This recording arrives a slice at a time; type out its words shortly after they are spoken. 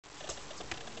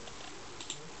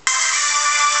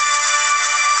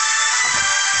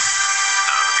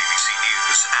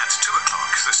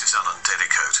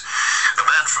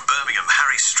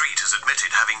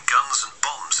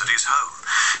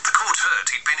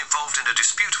involved in a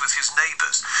dispute with his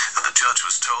neighbours, and the judge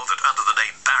was told that under the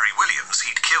name Barry Williams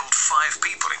he'd killed 5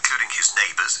 people, including his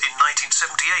neighbours, in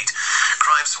 1978,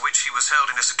 crimes for which he was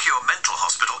held in a secure mental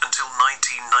hospital until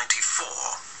 1994.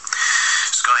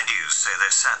 Sky News say they're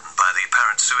saddened by the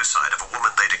apparent suicide of a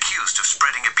woman they'd accused of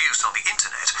spreading abuse on the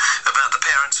internet about the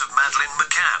parents of Madeleine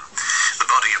McCann.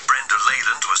 The body of Brenda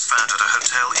Leyland was found at a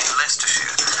hotel in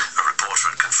Leicestershire. A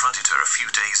reporter had confronted her a few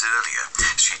days earlier.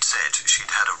 She'd said she'd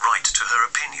had a right to her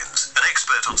opinions. An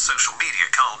expert on social media,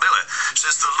 Carl Miller,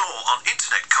 says the law on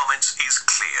internet comments is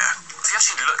clear. If you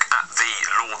actually look at the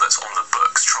law that's on the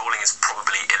books, trolling is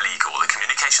probably illegal. The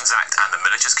Communications Act and the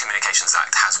Malicious Communications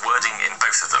Act has wording in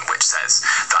both of them which says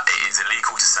that it is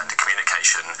illegal to send a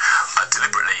communication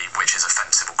deliberately which is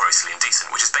offensive or grossly indecent,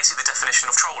 which is basically the definition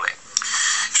of trolling.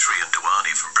 Shrien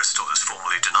Duani from Bristol has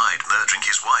formally denied murdering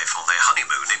his wife on their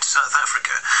honeymoon in South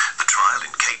Africa. The trial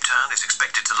in Cape Town is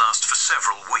expected to last for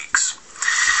several weeks.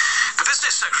 The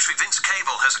Business Secretary Vince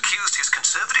Cable has accused his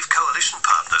Conservative coalition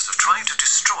partners of trying to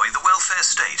destroy the welfare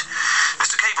state.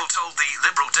 Mr Cable told the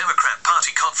Liberal Democrat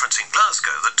Party conference in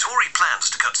Glasgow that Tory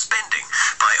plans to cut spending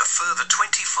by a further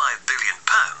 £25 billion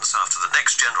after the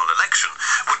next general election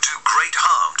would do great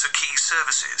harm to key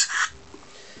services.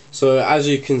 So as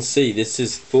you can see, this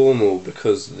is formal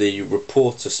because the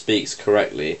reporter speaks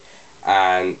correctly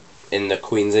and in the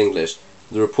Queen's English.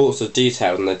 The reports are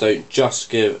detailed and they don't just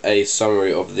give a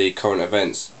summary of the current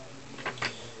events.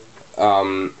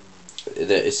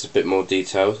 It's a bit more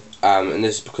detailed, and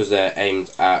this is because they're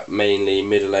aimed at mainly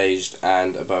middle-aged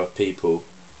and above people,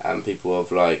 and people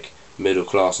of like middle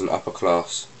class and upper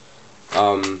class.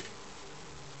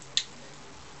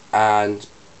 And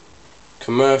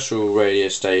commercial radio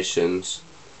stations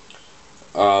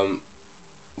will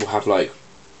have like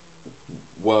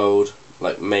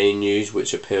main news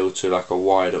which appeal to like a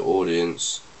wider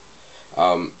audience,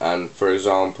 and for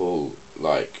example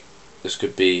like this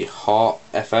could be Heart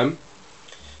FM,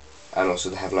 and also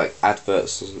they have like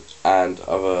adverts and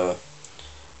other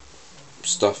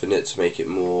stuff in it to make it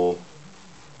more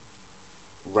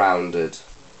rounded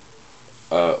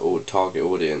or target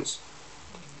audience.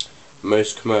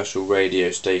 Most commercial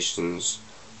radio stations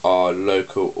are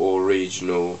local or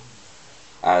regional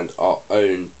and are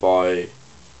owned by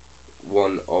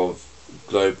one of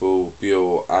Global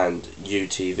Bureau and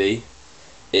UTV.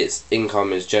 Its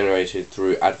income is generated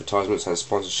through advertisements and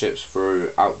sponsorships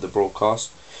throughout the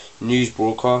broadcast. News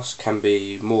broadcasts can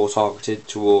be more targeted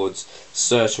towards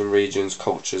certain regions,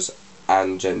 cultures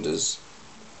and genders.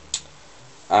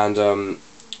 And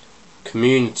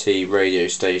community radio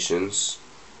stations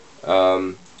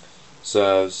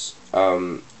serves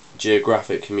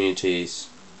geographic communities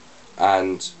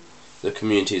and the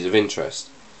communities of interest.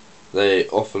 They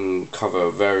often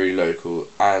cover very local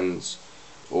and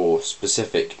or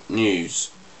specific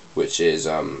news which is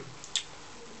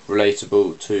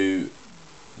relatable to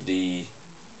the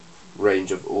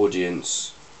range of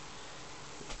audience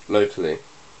locally,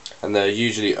 and they're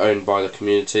usually owned by the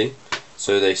community,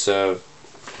 so they serve,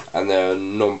 and they're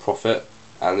non-profit,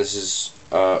 and this is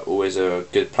always a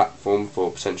good platform for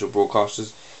potential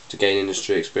broadcasters to gain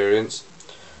industry experience.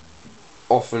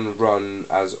 Often run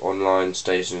as online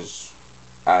stations,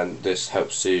 and this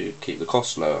helps to keep the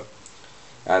costs lower,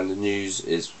 and the news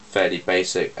is fairly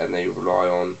basic and they rely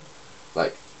on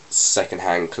like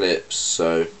second-hand clips,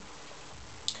 so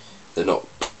they're not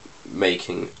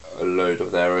making a load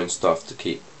of their own stuff to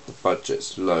keep the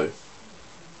budgets low,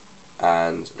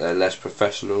 and they're less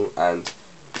professional. And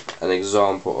an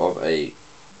example of a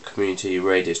community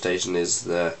radio station is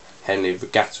the Henley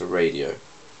Regatta Radio.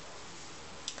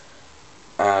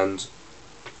 And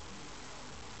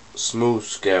small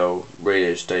scale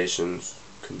radio stations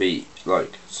can be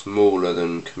like smaller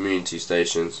than community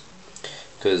stations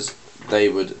because they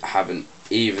would have an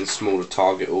even smaller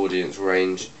target audience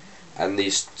range, and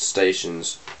these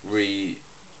stations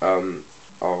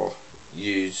are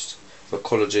used for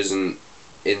colleges and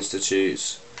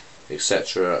institutes,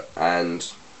 etc.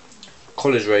 And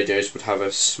college radios would have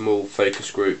a small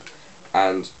focus group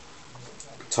and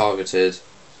targeted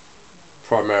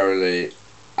primarily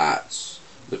at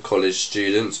the college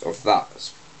students of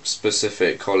that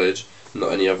specific college,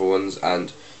 not any other ones,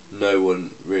 and no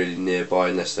one really nearby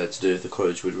unless they're to do with the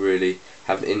college would really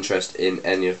have an interest in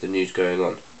any of the news going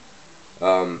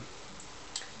on.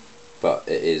 But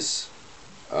it is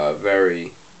a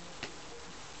very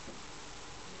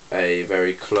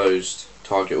closed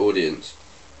target audience,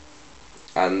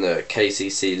 and the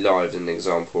KCC Live is an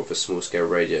example of a small scale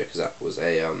radio because that was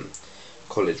a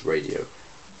college radio.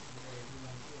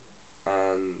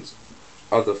 And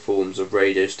other forms of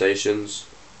radio stations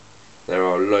There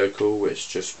are local, which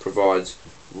just provides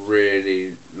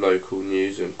really local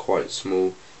news and quite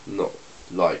small, not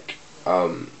like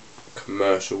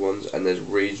commercial ones. And there's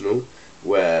regional,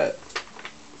 where,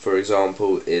 for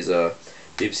example, is a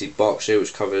BBC Berkshire,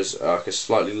 which covers like a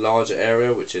slightly larger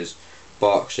area, which is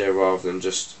Berkshire rather than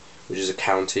just, which is a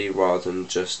county rather than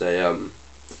just a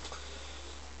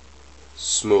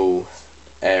small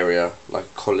area like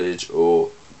a college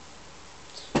or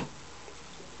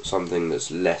something that's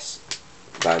less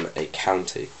than a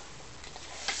county.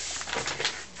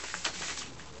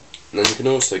 And then you can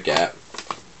also get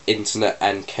internet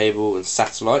and cable and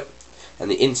satellite, and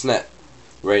the internet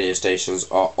radio stations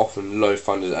are often low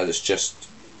funded as it's just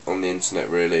on the internet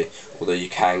really, although you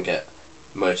can get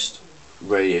most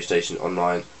radio stations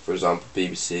online. For example,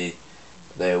 BBC,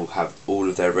 they all have all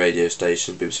of their radio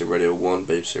stations, BBC Radio 1,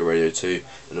 BBC Radio 2,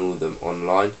 and all of them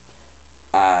online.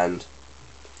 And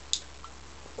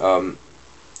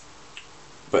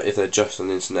but if they're just on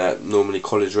the internet, normally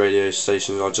college radio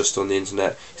stations are just on the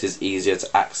internet because it's easier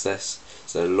to access,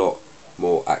 so a lot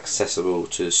more accessible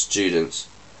to students,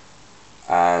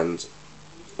 and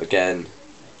again,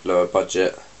 lower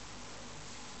budget.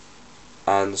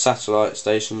 And the satellite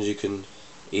stations you can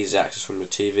easily access from your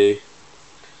TV.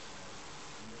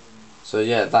 So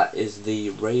yeah, that is the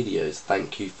radios.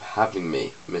 Thank you for having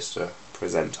me, Mr.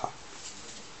 Presenter.